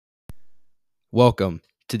Welcome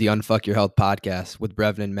to the Unfuck Your Health podcast with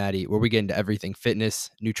Brevin and Maddie, where we get into everything fitness,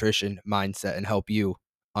 nutrition, mindset, and help you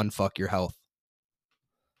unfuck your health.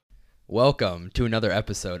 Welcome to another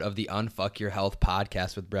episode of the Unfuck Your Health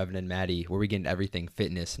podcast with Brevin and Maddie, where we get into everything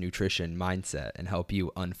fitness, nutrition, mindset, and help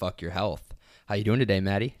you unfuck your health. How you doing today,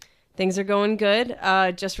 Maddie? Things are going good.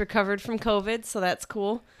 Just recovered from COVID, so that's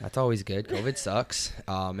cool. That's always good. COVID sucks.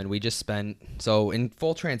 And we just so in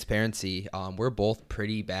full transparency, we're both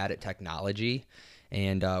pretty bad at technology.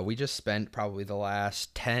 And we just spent probably the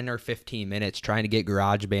last 10 or 15 minutes trying to get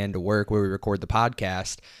GarageBand to work where we record the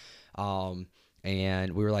podcast.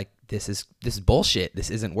 And we were like, this is bullshit. This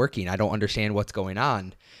isn't working. I don't understand what's going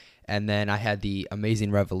on. And then I had the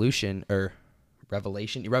amazing revelation.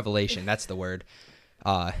 That's the word.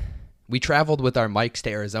 We traveled with our mics to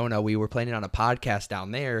Arizona. We were planning on a podcast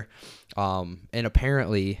down there. And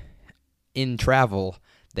apparently in travel,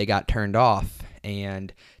 they got turned off.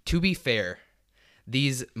 And to be fair,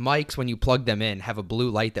 these mics, when you plug them in, have a blue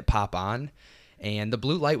light that pop on. And the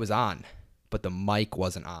blue light was on, but the mic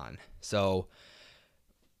wasn't on. So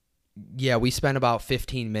yeah, we spent about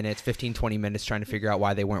 20 minutes trying to figure out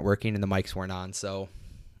why they weren't working and the mics weren't on. So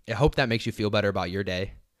I hope that makes you feel better about your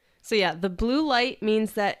day. So yeah, the blue light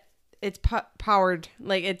means that it's powered,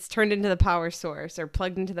 like it's turned into the power source or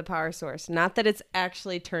plugged into the power source, not that it's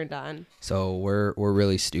actually turned on. So we're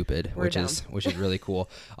really stupid, which is really cool.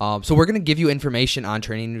 So we're going to give you information on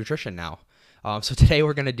training and nutrition now. So today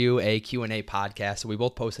we're going to do a Q&A podcast. So we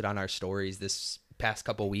both posted on our stories this past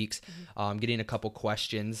couple weeks, getting a couple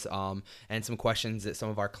questions and some questions that some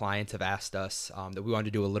of our clients have asked us that we wanted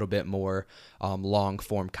to do a little bit more long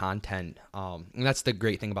form content. And that's the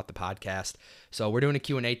great thing about the podcast. So we're doing a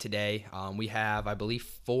Q&A today. We have, I believe,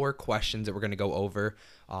 4 questions that we're going to go over.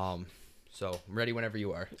 So I'm ready whenever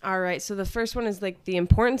you are. All right. So the first one is like the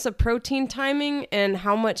importance of protein timing and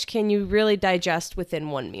how much can you really digest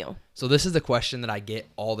within one meal? So this is the question that I get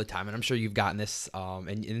all the time, and I'm sure you've gotten this,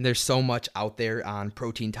 and there's so much out there on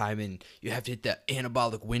protein time, and you have to hit the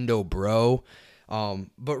anabolic window, bro.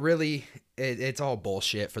 But really, it's all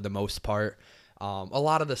bullshit for the most part. A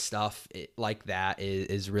lot of the stuff like that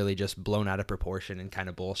is really just blown out of proportion and kind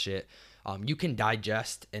of bullshit. You can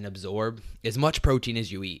digest and absorb as much protein as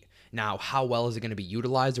you eat. Now, how well is it going to be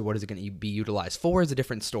utilized or what is it going to be utilized for is a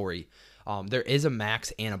different story. There is a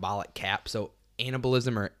max anabolic cap. So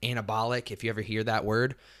anabolism or anabolic, if you ever hear that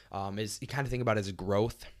word, is you kind of think about it as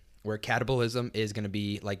growth, where catabolism is going to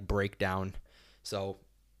be like breakdown. So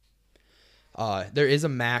there is a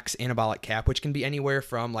max anabolic cap, which can be anywhere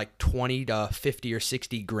from like 20 to 50 or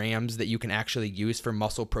 60 grams that you can actually use for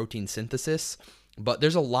muscle protein synthesis. But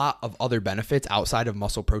there's a lot of other benefits outside of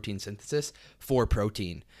muscle protein synthesis for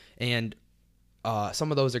protein. And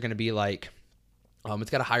some of those are going to be like, it's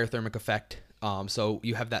got a higher thermic effect. So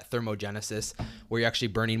you have that thermogenesis where you're actually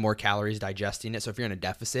burning more calories digesting it. So if you're in a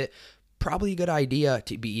deficit, probably a good idea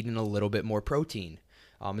to be eating a little bit more protein.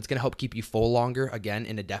 It's going to help keep you full longer, again,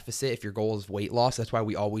 in a deficit if your goal is weight loss. That's why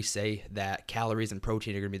we always say that calories and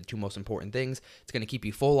protein are going to be the 2 most important things. It's going to keep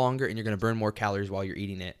you full longer and you're going to burn more calories while you're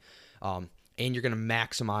eating it. And you're going to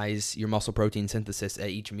maximize your muscle protein synthesis at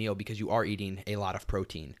each meal because you are eating a lot of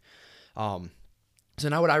protein. So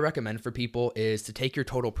now what I recommend for people is to take your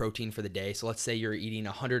total protein for the day. So let's say you're eating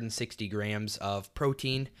 160 grams of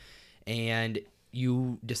protein and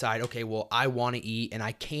you decide, okay, well, I want to eat and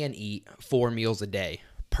I can eat 4 meals a day.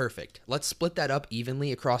 Perfect. Let's split that up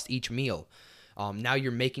evenly across each meal. Now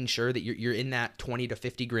you're making sure that you're in that 20 to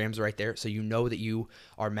 50 grams right there. So you know that you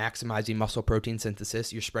are maximizing muscle protein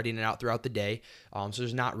synthesis. You're spreading it out throughout the day. So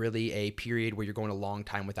there's not really a period where you're going a long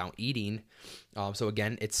time without eating. So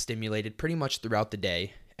again, it's stimulated pretty much throughout the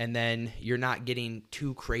day. And then you're not getting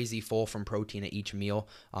too crazy full from protein at each meal.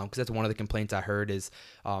 Because that's one of the complaints I heard is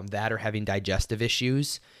that or having digestive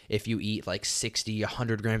issues. If you eat like 60,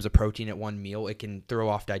 100 grams of protein at one meal, it can throw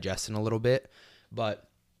off digestion a little bit. But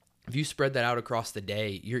if you spread that out across the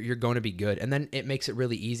day, you're going to be good. And then it makes it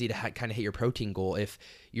really easy to kind of hit your protein goal. If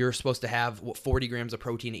you're supposed to have 40 grams of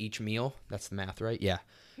protein at each meal, that's the math, right? Yeah.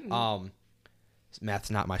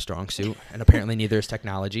 Math's not my strong suit, and apparently neither is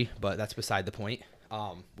technology, but that's beside the point.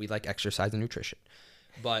 We like exercise and nutrition.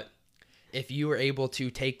 But if you were able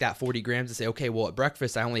to take that 40 grams and say, okay, well, at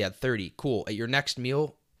breakfast, I only had 30. Cool. At your next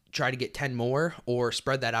meal, try to get 10 more or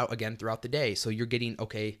spread that out again throughout the day. So you're getting,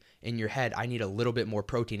 okay, in your head, I need a little bit more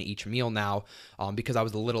protein at each meal now because I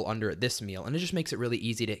was a little under at this meal. And it just makes it really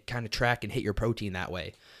easy to kind of track and hit your protein that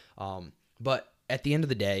way. But at the end of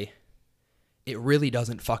the day, it really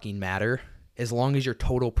doesn't fucking matter as long as your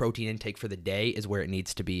total protein intake for the day is where it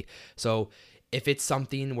needs to be. So if it's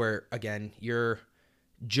something where, again, you're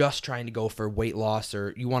just trying to go for weight loss,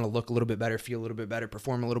 or you want to look a little bit better, feel a little bit better,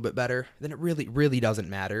 perform a little bit better, then it really, really doesn't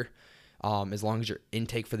matter. As long as your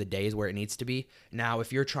intake for the day is where it needs to be. Now,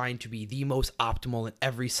 if you're trying to be the most optimal in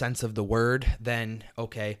every sense of the word, then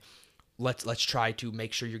okay, let's try to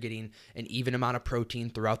make sure you're getting an even amount of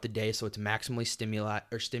protein throughout the day, so it's maximally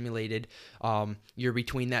stimulated. You're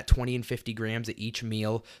between that 20 and 50 grams at each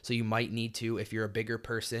meal, so you might need to, if you're a bigger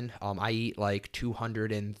person. I eat like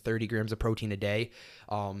 230 grams of protein a day,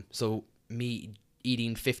 so me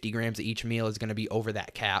eating 50 grams at each meal is going to be over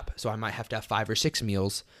that cap, so I might have to have 5 or 6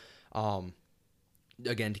 meals,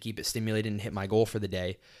 again, to keep it stimulated and hit my goal for the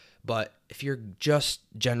day. But if you're just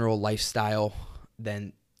general lifestyle,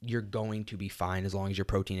 then you're going to be fine as long as your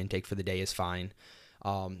protein intake for the day is fine.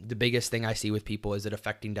 The biggest thing I see with people is it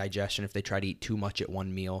affecting digestion if they try to eat too much at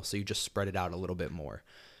one meal, so you just spread it out a little bit more.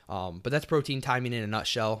 But that's protein timing in a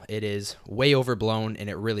nutshell. It is way overblown, and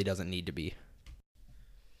it really doesn't need to be.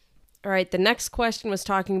 All right, the next question was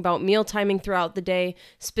talking about meal timing throughout the day,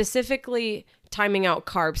 specifically timing out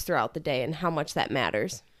carbs throughout the day and how much that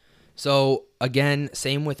matters. So again,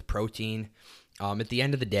 same with protein. At the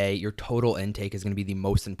end of the day, your total intake is going to be the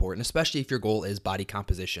most important, especially if your goal is body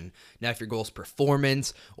composition. Now, if your goal is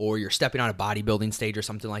performance, or you're stepping on a bodybuilding stage or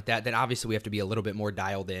something like that, then obviously we have to be a little bit more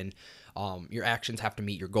dialed in. Your actions have to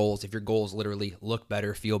meet your goals. If your goals literally look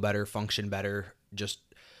better, feel better, function better, just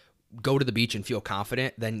go to the beach and feel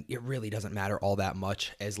confident, then it really doesn't matter all that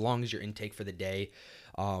much, as long as your intake for the day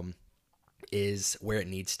is where it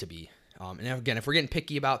needs to be. And again, if we're getting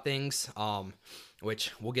picky about things,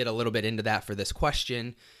 which we'll get a little bit into that for this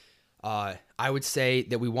question, I would say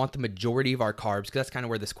that we want the majority of our carbs, because that's kind of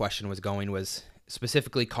where this question was going, was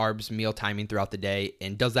specifically carbs, meal timing throughout the day,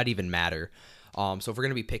 and does that even matter? So if we're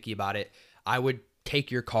going to be picky about it, I would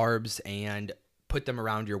take your carbs and put them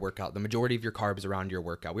around your workout, the majority of your carbs around your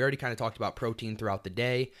workout. We already kind of talked about protein throughout the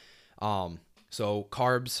day. So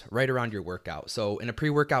carbs right around your workout. So in a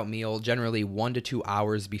pre-workout meal, generally 1 to 2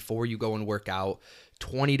 hours before you go and work out,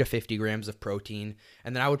 20 to 50 grams of protein.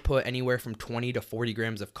 And then I would put anywhere from 20 to 40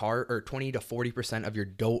 grams of or 20 to 40% of your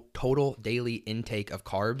total daily intake of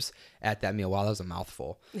carbs at that meal. Wow, that was a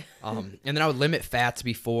mouthful. And then I would limit fats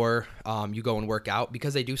before you go and work out,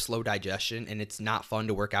 because they do slow digestion, and it's not fun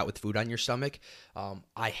to work out with food on your stomach.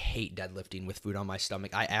 I hate deadlifting with food on my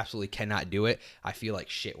stomach. I absolutely cannot do it. I feel like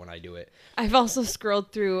shit when I do it. I've also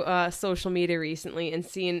scrolled through social media recently and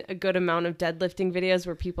seen a good amount of deadlifting videos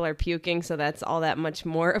where people are puking, so that's all that much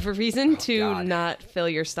more of a reason to not fill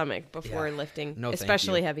your stomach before lifting,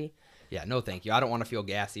 especially heavy. Yeah, no thank you. I don't want to feel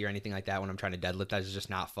gassy or anything like that when I'm trying to deadlift. That's just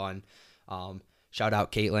not fun. Shout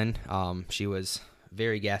out Caitlin. She was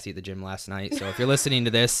very gassy at the gym last night, so if you're listening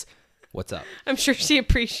to this, what's up? I'm sure she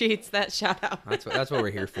appreciates that shout out. That's what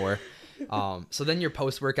we're here for. So then your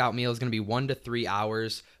post-workout meal is going to be 1 to 3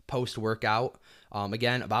 hours post-workout.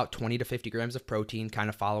 Again, about 20 to 50 grams of protein, kind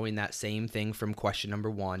of following that same thing from question number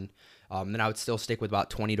 1. Then I would still stick with about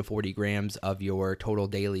 20 to 40 grams of your total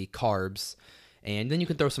daily carbs. And then you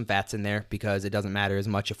can throw some fats in there, because it doesn't matter as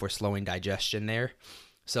much if we're slowing digestion there.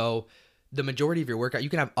 So the majority of your workout, you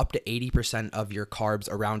can have up to 80% of your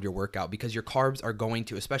carbs around your workout, because your carbs are going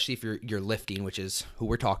to, especially if you're lifting, which is who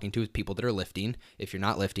we're talking to, is people that are lifting. If you're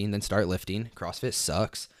not lifting, then start lifting. CrossFit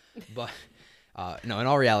sucks. But no, in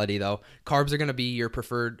all reality though, carbs are going to be your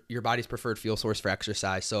body's preferred fuel source for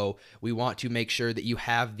exercise. So we want to make sure that you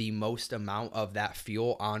have the most amount of that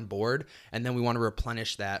fuel on board, and then we want to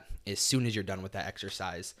replenish that as soon as you're done with that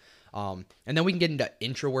exercise. And then we can get into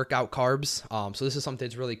intra-workout carbs. So this is something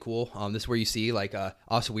that's really cool. This is where you see like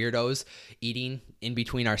us weirdos eating in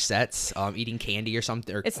between our sets, eating candy or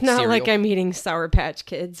something. Or it's not cereal. like I'm eating Sour Patch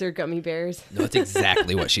Kids or gummy bears. No, that's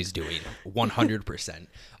exactly what she's doing. 100%.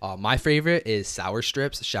 My favorite is Sour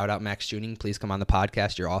Strips. Shout out Max Tuning. Please come on the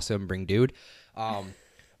podcast. You're awesome. Bring dude.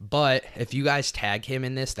 But if you guys tag him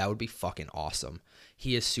in this, that would be fucking awesome.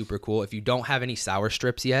 He is super cool. If you don't have any Sour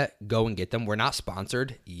Strips yet, go and get them. We're not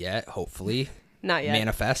sponsored yet, hopefully. Not yet.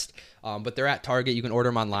 Manifest. But they're at Target. You can order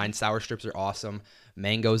them online. Sour Strips are awesome.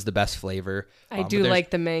 Mango's the best flavor. I do like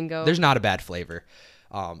the mango. There's not a bad flavor.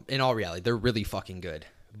 In all reality, they're really fucking good.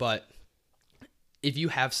 But if you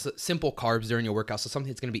have simple carbs during your workout, so something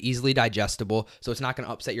that's going to be easily digestible, so it's not going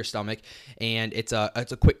to upset your stomach, and it's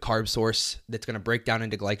a quick carb source that's going to break down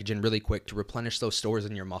into glycogen really quick to replenish those stores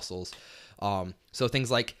in your muscles. So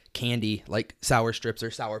things like candy, like Sour Strips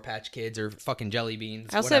or Sour Patch Kids or fucking jelly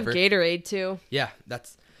beans. I also have Gatorade too. Yeah,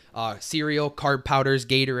 that's cereal, carb powders,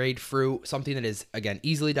 Gatorade, fruit, something that is, again,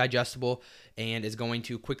 easily digestible and is going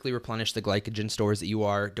to quickly replenish the glycogen stores that you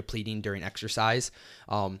are depleting during exercise.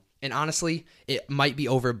 And honestly, it might be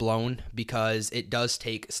overblown because it does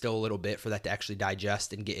take still a little bit for that to actually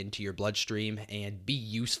digest and get into your bloodstream and be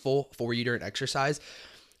useful for you during exercise.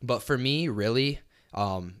 But for me, really,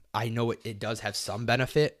 I know it does have some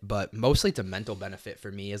benefit, but mostly it's a mental benefit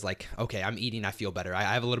for me is like, okay, I'm eating, I feel better. I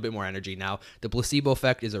have a little bit more energy now. The placebo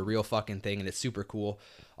effect is a real fucking thing, and it's super cool.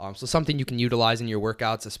 So something you can utilize in your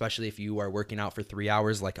workouts, especially if you are working out for 3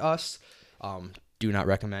 hours like us. Do not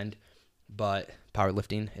recommend, but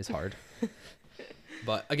powerlifting is hard.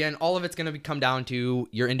 But again, all of it's going to come down to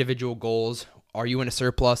your individual goals. Are you in a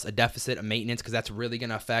surplus, a deficit, a maintenance? Because that's really going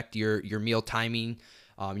to affect your meal timing,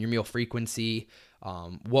 your meal frequency,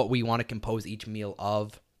 what we want to compose each meal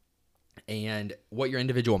of, and what your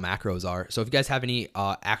individual macros are. So if you guys have any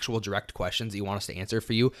actual direct questions that you want us to answer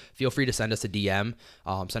for you, feel free to send us a DM,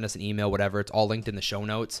 send us an email, whatever. It's all linked in the show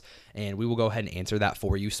notes, and we will go ahead and answer that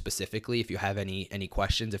for you specifically if you have any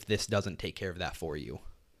questions, if this doesn't take care of that for you.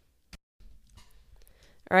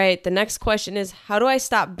 All right, the next question is, how do I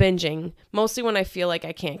stop binging? Mostly when I feel like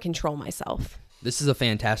I can't control myself. This is a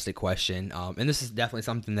fantastic question, and this is definitely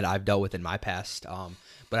something that I've dealt with in my past,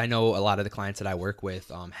 but I know a lot of the clients that I work with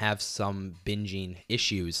have some binging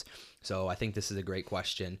issues, so I think this is a great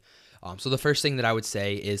question. So the first thing that I would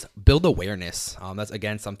say is build awareness. That's,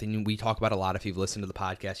 again, something we talk about a lot. If you've listened to the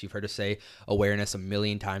podcast, you've heard us say awareness a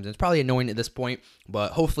million times, and it's probably annoying at this point,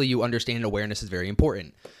 but hopefully you understand awareness is very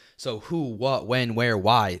important. So who, what, when, where,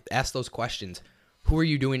 why? Ask those questions. Who are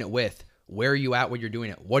you doing it with? Where are you at when you're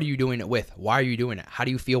doing it? What are you doing it with? Why are you doing it? How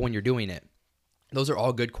do you feel when you're doing it? Those are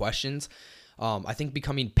all good questions. I think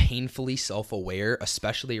becoming painfully self-aware,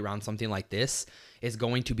 especially around something like this, is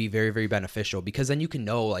going to be very, very beneficial, because then you can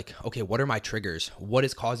know, like, okay, what are my triggers? What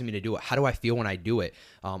is causing me to do it? How do I feel when I do it?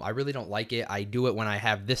 I really don't like it. I do it when I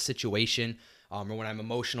have this situation, or when I'm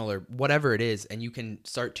emotional, or whatever it is, and you can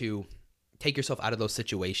start to take yourself out of those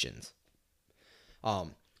situations.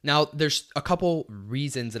 Now, there's a couple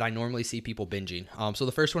reasons that I normally see people binging. So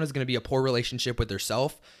the first one is going to be a poor relationship with their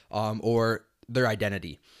self, or their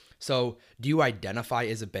identity. So do you identify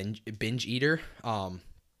as a binge eater?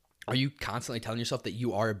 Are you constantly telling yourself that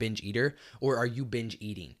you are a binge eater, or are you binge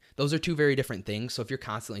eating? Those are two very different things. So if you're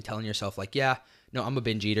constantly telling yourself like, yeah, no, I'm a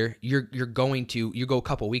binge eater, you go a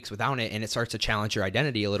couple weeks without it, and it starts to challenge your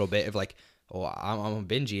identity a little bit of like, oh, I'm a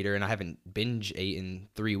binge eater and I haven't binge ate in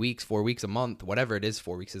 3 weeks, 4 weeks, a month, whatever it is.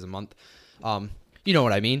 4 weeks is a month. You know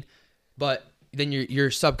what I mean? But then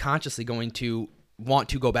you're subconsciously going to want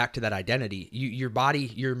to go back to that identity. Your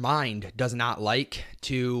body, your mind does not like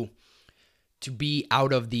to be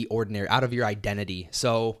out of the ordinary, out of your identity.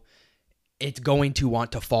 So it's going to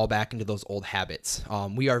want to fall back into those old habits.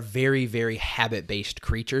 We are very, very habit-based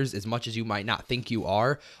creatures, as much as you might not think you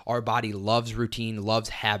are. Our body loves routine, loves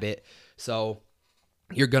habit. So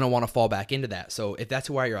you're going to want to fall back into that. So if that's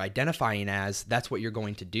why you're identifying as, that's what you're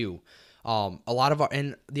going to do. And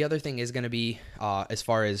the other thing is going to be, as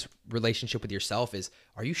far as relationship with yourself is,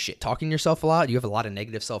 are you shit talking yourself a lot? Do you have a lot of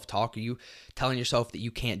negative self-talk? Are you telling yourself that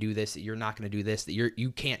you can't do this, that you're not going to do this, that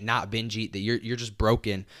you can't not binge eat, that you're just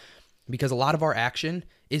broken? Because a lot of our action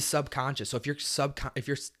is subconscious. So if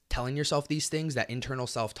you're telling yourself these things, that internal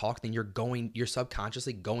self-talk, then you're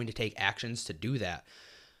subconsciously going to take actions to do that.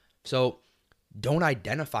 So don't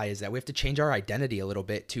identify as that. We have to change our identity a little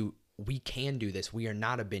bit to, we can do this. We are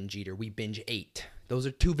not a binge eater. We binge ate. Those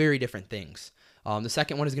are two very different things. The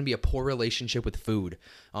second one is going to be a poor relationship with food.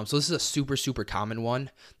 So this is a super, super common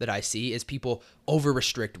one that I see is people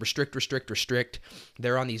over-restrict.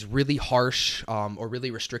 They're on these really harsh or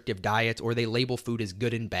really restrictive diets, or they label food as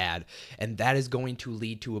good and bad. And that is going to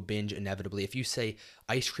lead to a binge inevitably. If you say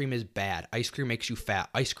ice cream is bad, ice cream makes you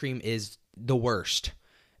fat, ice cream is the worst,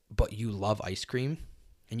 but you love ice cream,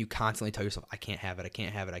 and you constantly tell yourself, I can't have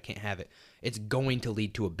it, it's going to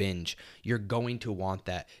lead to a binge. You're going to want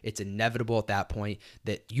that. It's inevitable at that point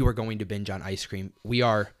that you are going to binge on ice cream. We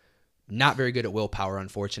are not very good at willpower,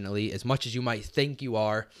 unfortunately. As much as you might think you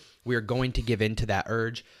are, we are going to give in to that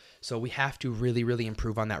urge. So we have to really, really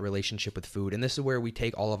improve on that relationship with food. And this is where we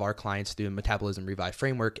take all of our clients through the Metabolism Revive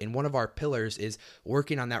framework. And one of our pillars is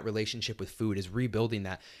working on that relationship with food, is rebuilding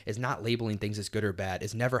that, is not labeling things as good or bad,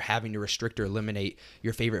 is never having to restrict or eliminate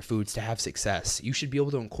your favorite foods to have success. You should be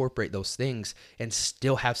able to incorporate those things and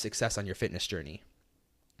still have success on your fitness journey.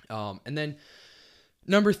 And then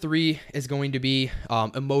number 3 is going to be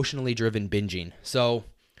emotionally driven binging. So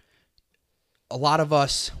a lot of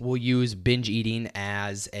us will use binge eating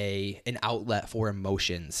as an outlet for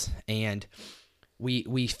emotions, and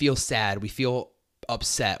we feel sad, we feel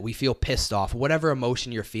upset, we feel pissed off, whatever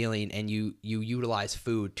emotion you're feeling, and you utilize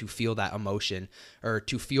food to feel that emotion, or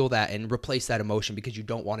to feel that and replace that emotion because you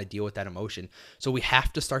don't want to deal with that emotion. So we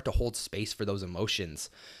have to start to hold space for those emotions.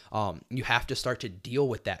 You have to start to deal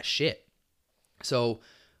with that shit. So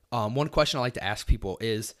one question I like to ask people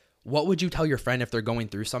is, what would you tell your friend if they're going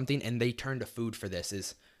through something and they turn to food for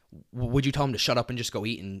this? Would you tell them to shut up and just go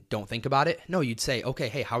eat and don't think about it? No, you'd say, okay,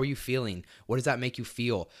 hey, how are you feeling? What does that make you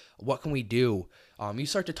feel? What can we do? You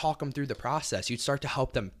start to talk them through the process. You'd start to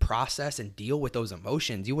help them process and deal with those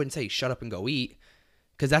emotions. You wouldn't say, shut up and go eat,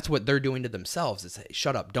 because that's what they're doing to themselves. It's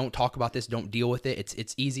shut up, don't talk about this, don't deal with it.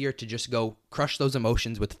 It's easier to just go crush those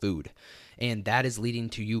emotions with food. And that is leading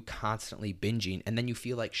to you constantly binging. And then you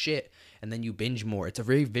feel like shit, and then you binge more. It's a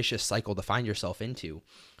very vicious cycle to find yourself into.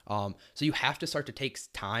 So you have to start to take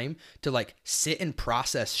time to like sit and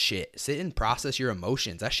process shit, sit and process your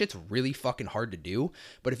emotions. That shit's really fucking hard to do.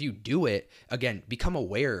 But if you do it, again, become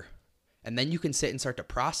aware, and then you can sit and start to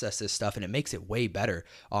process this stuff, and it makes it way better.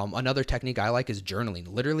 Another technique I like is journaling.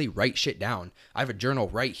 Literally write shit down. I have a journal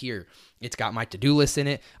right here. It's got my to-do list in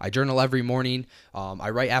it. I journal every morning. I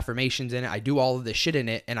write affirmations in it. I do all of this shit in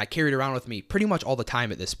it, and I carry it around with me pretty much all the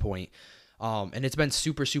time at this point. And it's been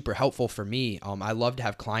super, super helpful for me. I love to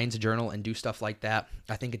have clients journal and do stuff like that.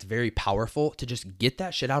 I think it's very powerful to just get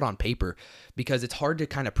that shit out on paper, because it's hard to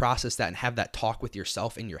kind of process that and have that talk with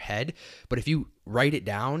yourself in your head. But if you write it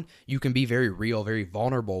down, you can be very real, very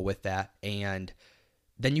vulnerable with that. And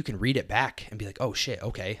then you can read it back and be like, oh shit,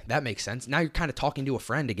 okay, that makes sense. Now you're kind of talking to a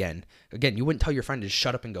friend again. Again, you wouldn't tell your friend to just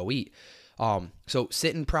shut up and go eat. So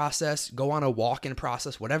sit and process, go on a walk and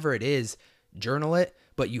process, whatever it is, journal it.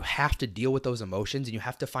 But you have to deal with those emotions, and you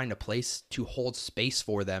have to find a place to hold space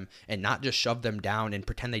for them and not just shove them down and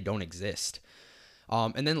pretend they don't exist.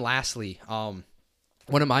 And then lastly,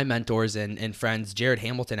 one of my mentors and friends, Jared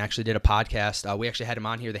Hamilton, actually did a podcast. We actually had him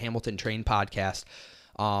on here, the Hamilton Train podcast,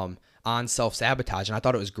 on self-sabotage. And I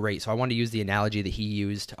thought it was great. So I wanted to use the analogy that he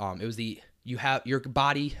used. It was you have your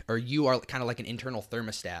body, or you are kind of like an internal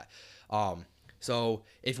thermostat. So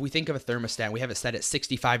if we think of a thermostat, we have it set at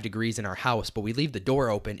 65 degrees in our house, but we leave the door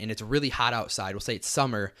open and it's really hot outside. We'll say it's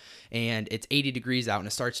summer and it's 80 degrees out, and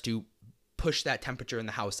it starts to push that temperature in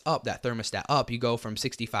the house up, that thermostat up. You go from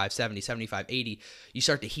 65, 70, 75, 80. You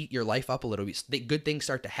start to heat your life up a little bit. Good things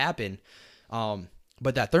start to happen.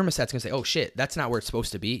 But that thermostat's going to say, oh shit, that's not where it's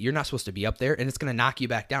supposed to be. You're not supposed to be up there. And it's going to knock you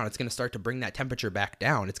back down. It's going to start to bring that temperature back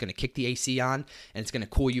down. It's going to kick the AC on, and it's going to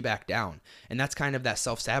cool you back down. And that's kind of that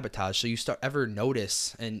self-sabotage. So you start ever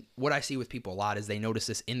notice, and what I see with people a lot is they notice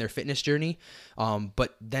this in their fitness journey,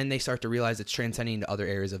 but then they start to realize it's transcending to other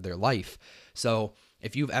areas of their life. So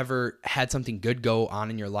if you've ever had something good go on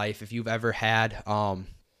in your life, if you've ever had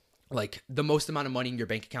like the most amount of money in your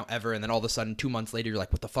bank account ever, and then all of a sudden 2 months later you're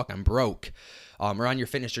like, what the fuck, I'm broke. Or on your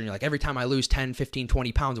fitness journey, you're like, every time I lose 10, 15,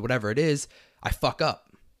 20 pounds, whatever it is, I fuck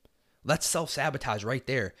up. That's self-sabotage right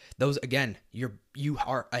there. Those, again, you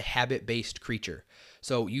are a habit-based creature.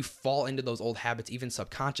 So you fall into those old habits even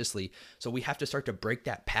subconsciously. So we have to start to break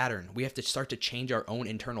that pattern. We have to start to change our own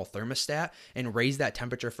internal thermostat and raise that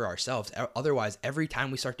temperature for ourselves. Otherwise, every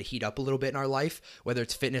time we start to heat up a little bit in our life, whether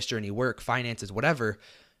it's fitness journey, work, finances, whatever,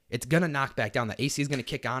 it's going to knock back down. The AC is going to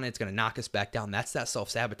kick on. It's going to knock us back down. That's that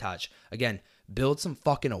self-sabotage. Again, build some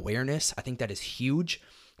fucking awareness. I think that is huge.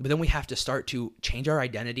 But then we have to start to change our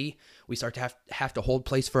identity. We start to have to hold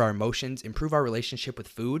place for our emotions, improve our relationship with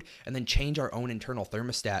food, and then change our own internal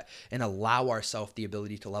thermostat and allow ourselves the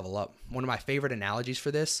ability to level up. One of my favorite analogies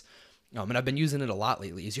for this, and I've been using it a lot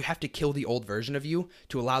lately, is you have to kill the old version of you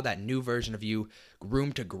to allow that new version of you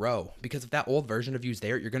room to grow. Because if that old version of you is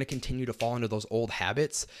there, you're going to continue to fall into those old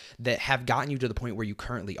habits that have gotten you to the point where you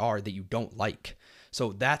currently are that you don't like.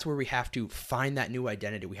 So that's where we have to find that new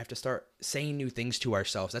identity. We have to start saying new things to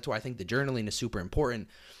ourselves. That's why I think the journaling is super important,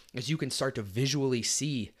 is you can start to visually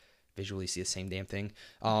see the same damn thing.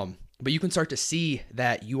 But you can start to see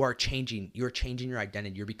that you are changing. You're changing your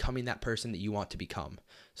identity. You're becoming that person that you want to become.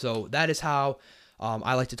 So that is how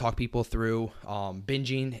I like to talk people through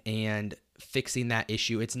binging and fixing that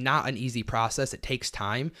issue. It's not an easy process. It takes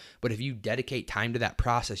time. But if you dedicate time to that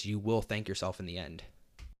process, you will thank yourself in the end.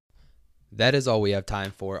 That is all we have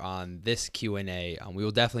time for on this Q&A. We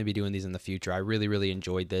will definitely be doing these in the future. I really, really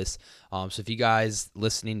enjoyed this. So if you guys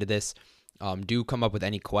listening to this do come up with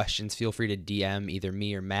any questions, feel free to DM either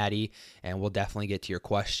me or Maddie, and we'll definitely get to your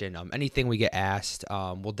question. Anything we get asked,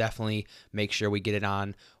 we'll definitely make sure we get it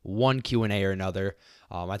on one Q&A or another.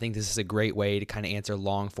 I think this is a great way to kind of answer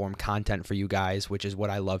long-form content for you guys, which is what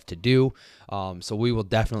I love to do. So we will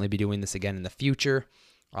definitely be doing this again in the future.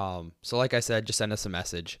 So like I said, just send us a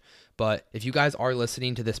message. But if you guys are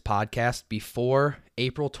listening to this podcast before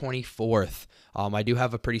April 24th, I do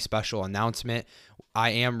have a pretty special announcement.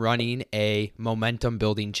 I am running a momentum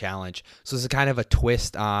building challenge. So this is kind of a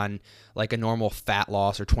twist on like a normal fat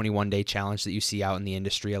loss or 21-day challenge that you see out in the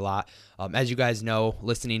industry a lot. As you guys know,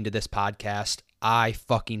 listening to this podcast, I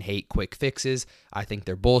fucking hate quick fixes. I think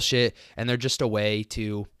they're bullshit, and they're just a way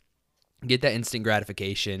to get that instant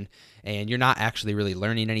gratification, and you're not actually really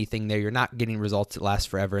learning anything there. You're not getting results that last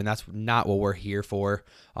forever, and that's not what we're here for.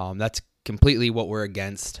 That's completely what we're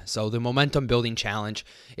against. So the momentum building challenge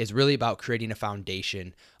is really about creating a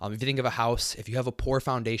foundation. If you think of a house, if you have a poor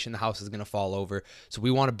foundation, the house is going to fall over. So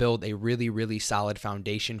we want to build a really, really solid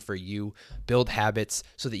foundation for you, build habits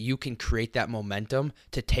so that you can create that momentum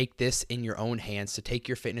to take this in your own hands, to take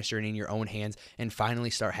your fitness journey in your own hands and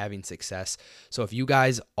finally start having success. So if you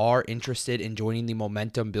guys are interested in joining the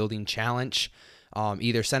momentum building challenge,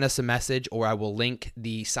 either send us a message or I will link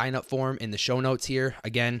the sign up form in the show notes here.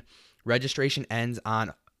 Again, registration ends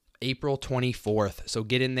on April 24th, so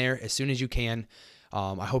get in there as soon as you can.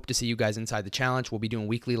 I hope to see you guys inside the challenge. We'll be doing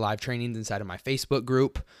weekly live trainings inside of my Facebook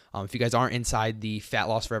group. If you guys aren't inside the Fat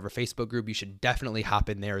Loss Forever Facebook group, you should definitely hop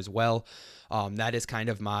in there as well. That is kind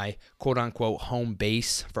of my quote-unquote home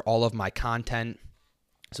base for all of my content.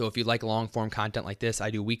 So if you like long-form content like this, I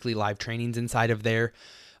do weekly live trainings inside of there.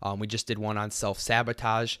 We just did one on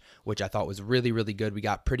self-sabotage, which I thought was really, really good. We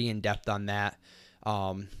got pretty in-depth on that.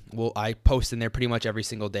 I post in there pretty much every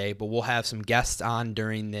single day, but we'll have some guests on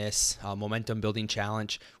during this momentum building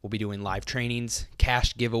challenge. We'll be doing live trainings,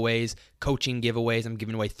 cash giveaways, coaching giveaways. I'm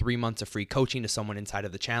giving away 3 months of free coaching to someone inside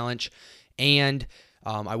of the challenge. And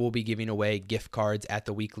I will be giving away gift cards at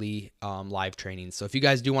the weekly live trainings. So if you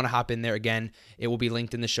guys do want to hop in there, again, it will be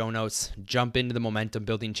linked in the show notes. Jump into the momentum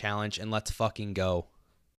building challenge and let's fucking go.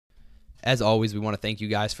 As always, we want to thank you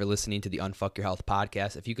guys for listening to the Unfuck Your Health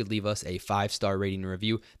podcast. If you could leave us a 5-star rating and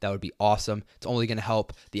review, that would be awesome. It's only going to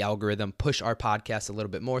help the algorithm push our podcast a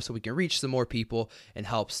little bit more so we can reach some more people and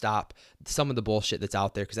help stop some of the bullshit that's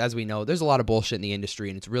out there. Because as we know, there's a lot of bullshit in the industry,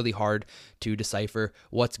 and it's really hard to decipher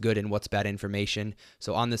what's good and what's bad information.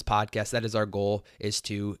 So on this podcast, that is our goal, is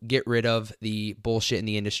to get rid of the bullshit in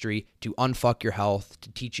the industry, to unfuck your health,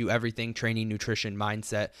 to teach you everything, training, nutrition,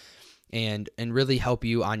 mindset, and really help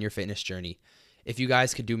you on your fitness journey. If you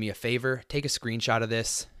guys could do me a favor, take a screenshot of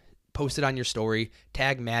this, post it on your story,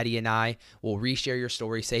 tag Maddie and I. We'll reshare your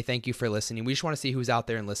story, say thank you for listening. We just want to see who's out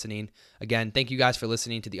there and listening. Again, thank you guys for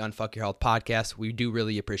listening to the Unfuck Your Health podcast. We do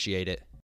really appreciate it.